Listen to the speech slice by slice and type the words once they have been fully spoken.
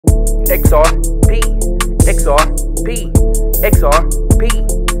XRP, XRP, XRP,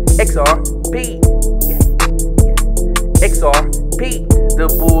 XRP, XRP. The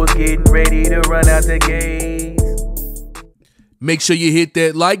Bulls getting ready to run out the gates. Make sure you hit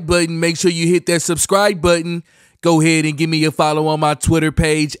that like button. Make sure you hit that subscribe button. Go ahead and give me a follow on my Twitter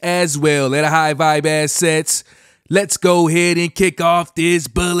page as well at High Vibe Assets. Let's go ahead and kick off this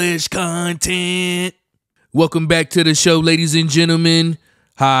bullish content. Welcome back to the show, ladies and gentlemen.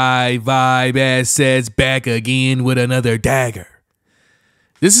 High Vibe Assets back again with another dagger.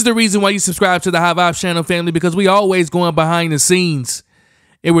 This is the reason why you subscribe to the High Vibe channel, family, because we always going behind the scenes.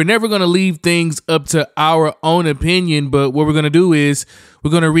 And we're never going to leave things up to our own opinion, but what we're going to do is we're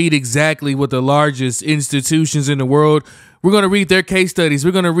going to read exactly what the largest institutions in the world, we're going to read their case studies.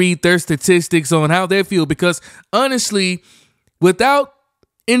 We're going to read their statistics on how they feel, because honestly, without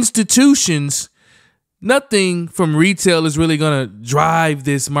institutions, nothing from retail is really going to drive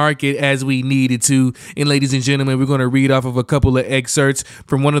this market as we need it to. And ladies and gentlemen, we're going to read off of a couple of excerpts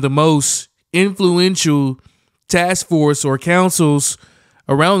from one of the most influential task force or councils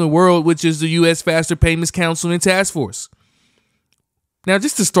around the world, which is the U.S. Faster Payments Council and Task Force. Now,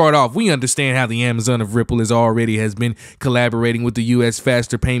 just to start off, we understand how the Amazon of Ripple has been collaborating with the U.S.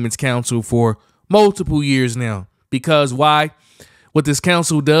 Faster Payments Council for multiple years now. Because why? What this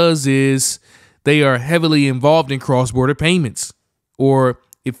council does is they are heavily involved in cross-border payments or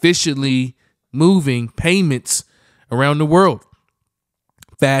efficiently moving payments around the world.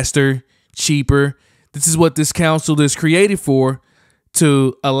 Faster, cheaper. This is what this council is created for,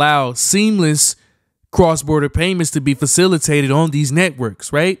 to allow seamless cross-border payments to be facilitated on these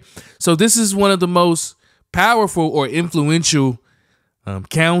networks, right? So this is one of the most powerful or influential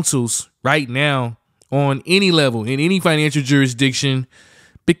councils right now on any level, in any financial jurisdiction,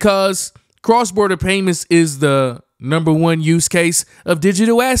 because cross-border payments is the #1 use case of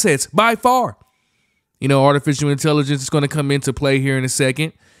digital assets by far. You know, artificial intelligence is going to come into play here in a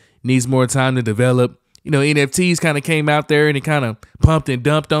second. Needs more time to develop. You know, NFTs kind of came out there and it kind of pumped and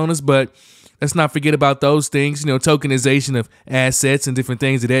dumped on us, but let's not forget about those things, you know, tokenization of assets and different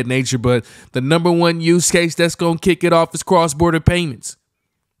things of that nature. But the #1 use case that's going to kick it off is cross-border payments.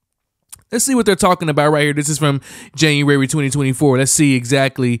 Let's see what they're talking about right here. This is from January 2024. Let's see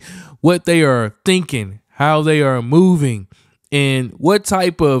exactly what they are thinking, how they are moving, and what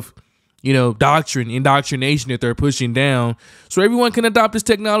type of, you know, indoctrination that they're pushing down so everyone can adopt this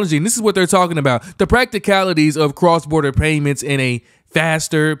technology. And this is what they're talking about: the practicalities of cross-border payments in a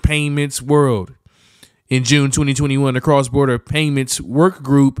faster payments world. In June 2021, the Cross-Border Payments Work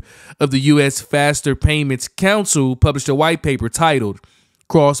Group of the U.S. Faster Payments Council published a white paper titled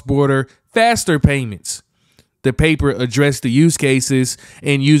Cross-Border Faster Payments. The paper addressed the use cases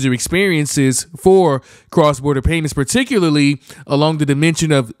and user experiences for cross-border payments, particularly along the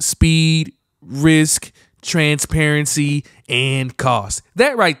dimension of speed, risk, transparency, and cost.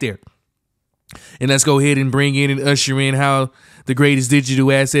 That right there. And let's go ahead and bring in and usher in how the greatest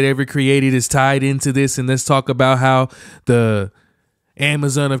digital asset ever created is tied into this. And let's talk about how the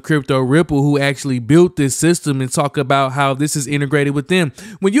Amazon of crypto, Ripple, who actually built this system, and talk about how this is integrated with them.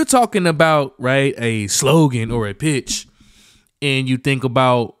 When you're talking about, right, a slogan or a pitch, and you think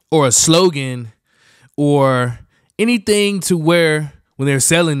about, or a slogan or anything to where when they're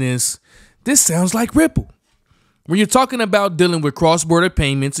selling this sounds like Ripple. When you're talking about dealing with cross-border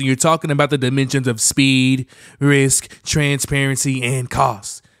payments and you're talking about the dimensions of speed, risk, transparency, and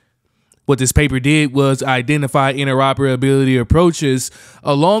cost. What this paper did was identify interoperability approaches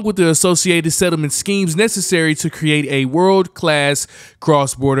along with the associated settlement schemes necessary to create a world-class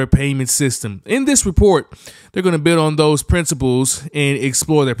cross-border payment system. In this report, they're going to build on those principles and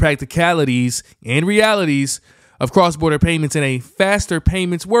explore the practicalities and realities of cross-border payments in a faster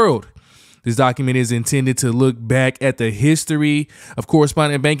payments world. This document is intended to look back at the history of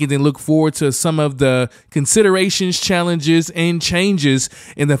correspondent banking and look forward to some of the considerations, challenges, and changes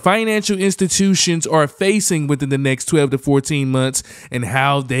in the financial institutions are facing within the next 12 to 14 months and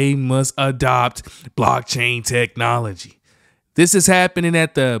how they must adopt blockchain technology. This is happening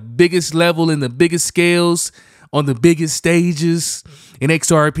at the biggest level in the biggest scales on the biggest stages, and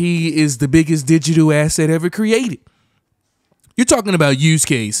XRP is the biggest digital asset ever created. You're talking about use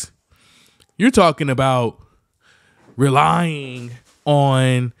case. You're talking about relying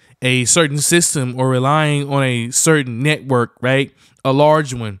on a certain system or relying on a certain network, right? A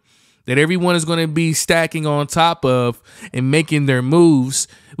large one that everyone is going to be stacking on top of and making their moves.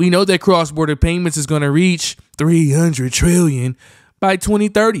 We know that cross-border payments is going to reach 300 trillion by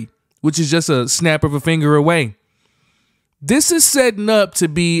 2030, which is just a snap of a finger away. This is setting up to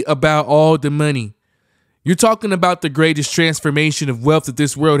be about all the money You're talking about the greatest transformation of wealth that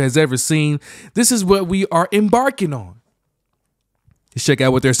this world has ever seen. This is what we are embarking on. Let's check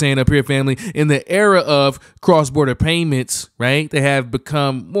out what they're saying up here, family. In the era of cross-border payments, right, they have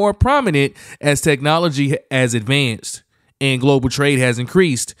become more prominent as technology has advanced and global trade has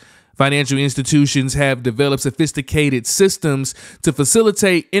increased. Financial institutions have developed sophisticated systems to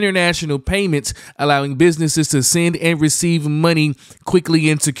facilitate international payments, allowing businesses to send and receive money quickly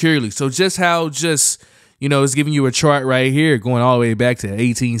and securely. So it's giving you a chart right here going all the way back to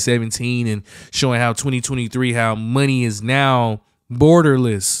 1817 and showing how 2023, how money is now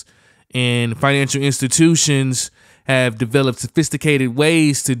borderless, and financial institutions have developed sophisticated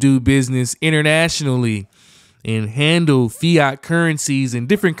ways to do business internationally and handle fiat currencies and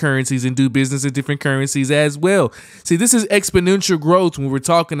different currencies and do business in different currencies as well. See, this is exponential growth when we're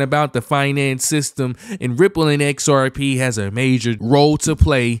talking about the finance system, and Ripple and XRP has a major role to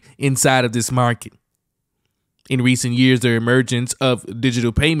play inside of this market. In recent years, the emergence of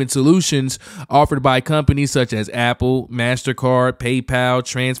digital payment solutions offered by companies such as Apple, MasterCard, PayPal,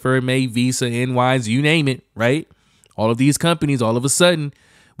 TransferMate, Visa, NYS, you name it, right? All of these companies, all of a sudden,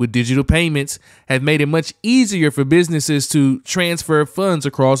 with digital payments, have made it much easier for businesses to transfer funds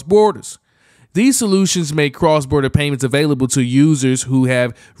across borders. These solutions make cross-border payments available to users who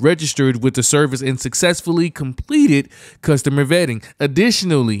have registered with the service and successfully completed customer vetting.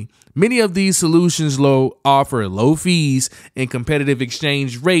 Additionally, many of these solutions offer low fees and competitive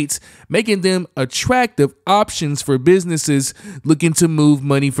exchange rates, making them attractive options for businesses looking to move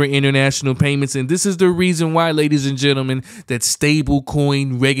money for international payments. And this is the reason why, ladies and gentlemen, that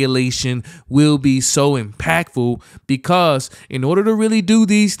stablecoin regulation will be so impactful, because in order to really do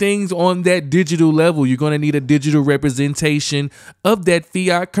these things on that digital level, you're going to need a digital representation of that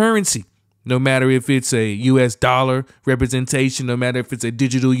fiat currency. No matter if it's a US dollar representation, no matter if it's a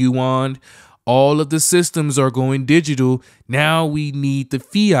digital yuan, all of the systems are going digital. Now we need the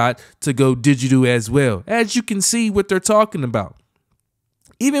fiat to go digital as well. As you can see what they're talking about.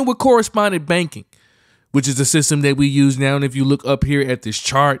 Even with correspondent banking, which is a system that we use now. And if you look up here at this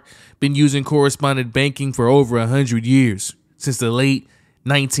chart, been using correspondent banking for over 100 years, since the late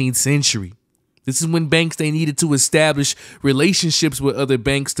 19th century. This is when banks, they needed to establish relationships with other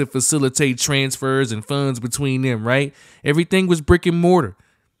banks to facilitate transfers and funds between them, right? Everything was brick and mortar.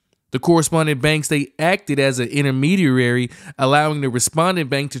 The correspondent banks, they acted as an intermediary, allowing the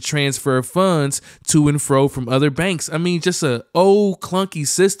respondent bank to transfer funds to and fro from other banks. I mean, just an old clunky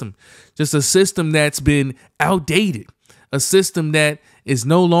system, just a system that's been outdated, a system that is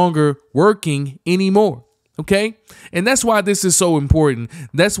no longer working anymore. Okay, and that's why this is so important.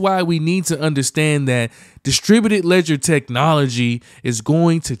 That's why we need to understand that distributed ledger technology is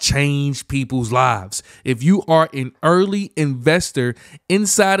going to change people's lives. If you are an early investor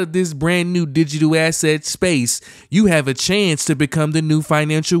inside of this brand new digital asset space, you have a chance to become the new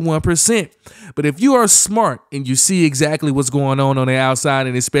financial 1%. But if you are smart and you see exactly what's going on the outside,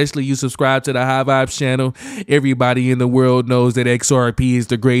 and especially you subscribe to the High Vibes channel, everybody in the world knows that XRP is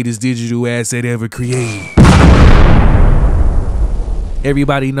the greatest digital asset ever created.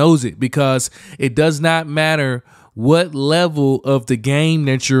 Everybody knows it, because it does not matter what level of the game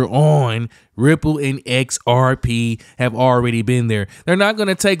that you're on. Ripple and XRP have already been there. They're not going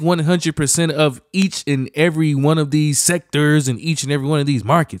to take 100% of each and every one of these sectors and each and every one of these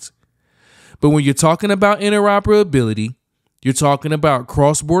markets. But when you're talking about interoperability, you're talking about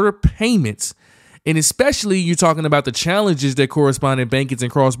cross-border payments, and especially you're talking about the challenges that correspondent banking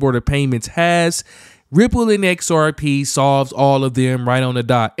and cross-border payments has, Ripple and XRP solves all of them right on the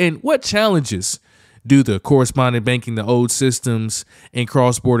dot. And what challenges do the correspondent banking, the old systems, and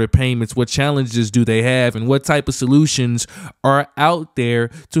cross-border payments, what challenges do they have, and what type of solutions are out there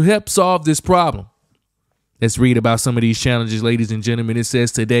to help solve this problem? Let's read about some of these challenges, ladies and gentlemen. It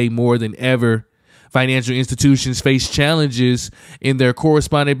says, today more than ever, financial institutions face challenges in their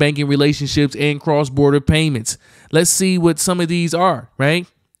correspondent banking relationships and cross-border payments. Let's see what some of these are, right?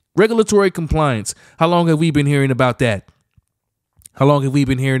 Regulatory compliance. How long have we been hearing about that? How long have we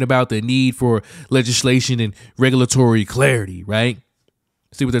been hearing about the need for legislation and regulatory clarity, right?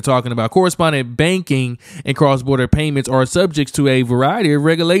 See what they're talking about. Correspondent banking and cross-border payments are subject to a variety of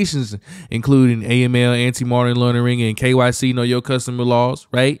regulations, including AML, anti-money laundering, and KYC, know your customer laws,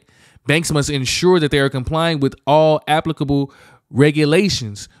 right? Banks must ensure that they are complying with all applicable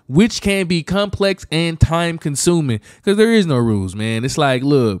regulations, which can be complex and time consuming, because there is no rules, man. It's like,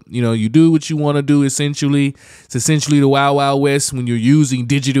 look, you do what you want to do. Essentially, it's essentially the Wild Wild West when you're using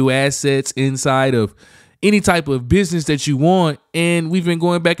digital assets inside of any type of business that you want. And we've been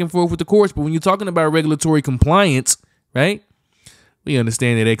going back and forth with the courts. But when you're talking about regulatory compliance, right? we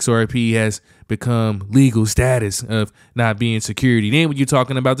understand that XRP has become legal status of not being security. Then when you're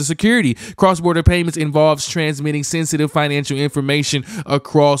talking about the security, cross-border payments involves transmitting sensitive financial information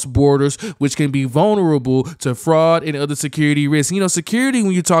across borders, which can be vulnerable to fraud and other security risks. You know, security,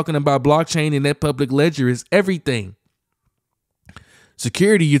 when you're talking about blockchain and that public ledger, is everything.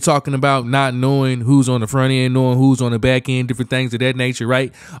 Security, you're talking about not knowing who's on the front end, knowing who's on the back end, different things of that nature,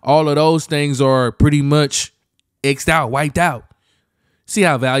 right? All of those things are pretty much X'd out, wiped out. See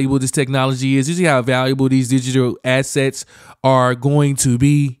how valuable this technology is. You see how valuable these digital assets are going to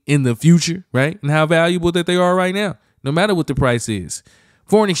be in the future, right? And how valuable that they are right now, no matter what the price is.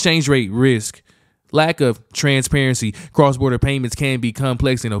 Foreign exchange rate risk, lack of transparency. Cross-border payments can be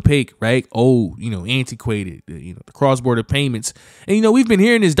complex and opaque, right? Old, antiquated, the cross-border payments. And, we've been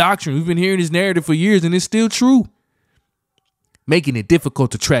hearing this doctrine. We've been hearing this narrative for years, and it's still true. Making it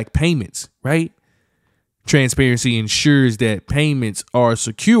difficult to track payments, right? Transparency ensures that payments are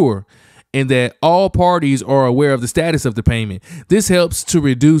secure and that all parties are aware of the status of the payment. This helps to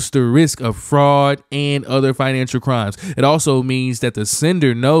reduce the risk of fraud and other financial crimes. It also means that the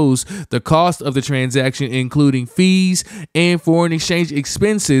sender knows the cost of the transaction, including fees and foreign exchange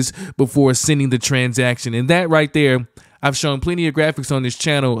expenses, before sending the transaction. And that right there, I've shown plenty of graphics on this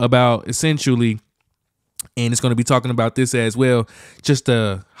channel about essentially, and it's going to be talking about this as well, just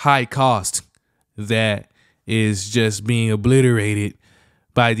the high cost that is just being obliterated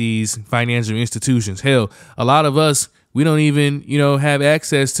by these financial institutions. Hell, a lot of us, we don't even, have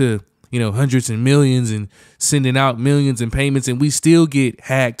access to, hundreds and millions and sending out millions in payments, and we still get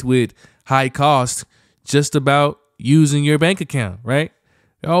hacked with high cost just about using your bank account, right?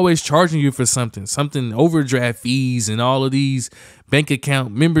 They're always charging you for something overdraft fees and all of these bank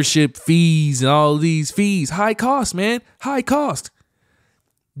account membership fees and all of these fees. High cost, man, high cost.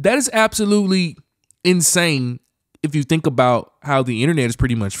 That is absolutely insane if you think about how the internet is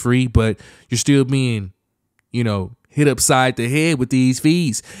pretty much free, but you're still being, hit upside the head with these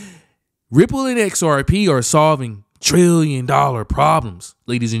fees. Ripple and XRP are solving trillion-dollar problems.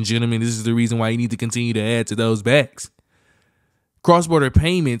 Ladies and gentlemen, this is the reason why you need to continue to add to those bags. Cross-border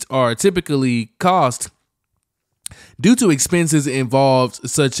payments are typically cost due to expenses involved,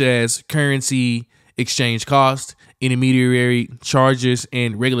 such as currency exchange cost, intermediary charges,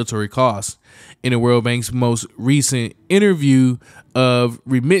 and regulatory costs. In the World Bank's most recent interview of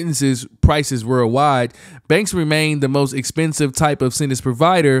remittances prices worldwide, banks remain the most expensive type of sentence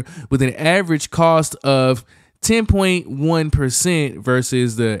provider, with an average cost of 10.1%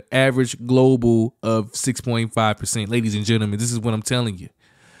 versus the average global of 6.5%. Ladies and gentlemen, this is what I'm telling you.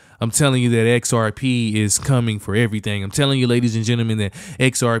 I'm telling you that XRP is coming for everything. I'm telling you, ladies and gentlemen, that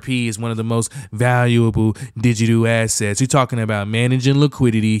XRP is one of the most valuable digital assets. You're talking about managing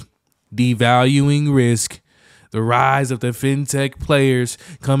liquidity, devaluing risk, the rise of the fintech players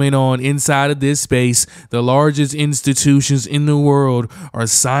coming on inside of this space. The largest institutions in the world are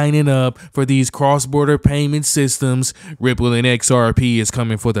signing up for these cross-border payment systems. Ripple and XRP is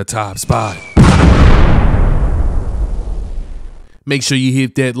coming for the top spot. Make sure you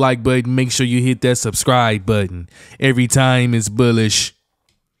hit that like button. Make sure you hit that subscribe button. Every time is bullish.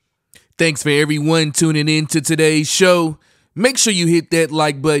 Thanks for everyone tuning in to today's show. Make sure you hit that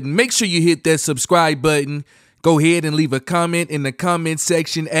like button. Make sure you hit that subscribe button. Go ahead and leave a comment in the comment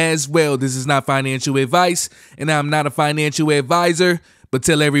section as well. This is not financial advice, and I'm not a financial advisor, but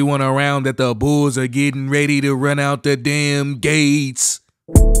tell everyone around that the bulls are getting ready to run out the damn gates.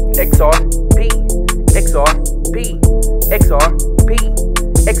 XRP, XRP, XRP,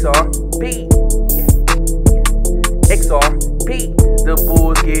 XRP, XRP. The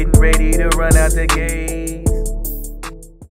bulls getting ready to run out the gate.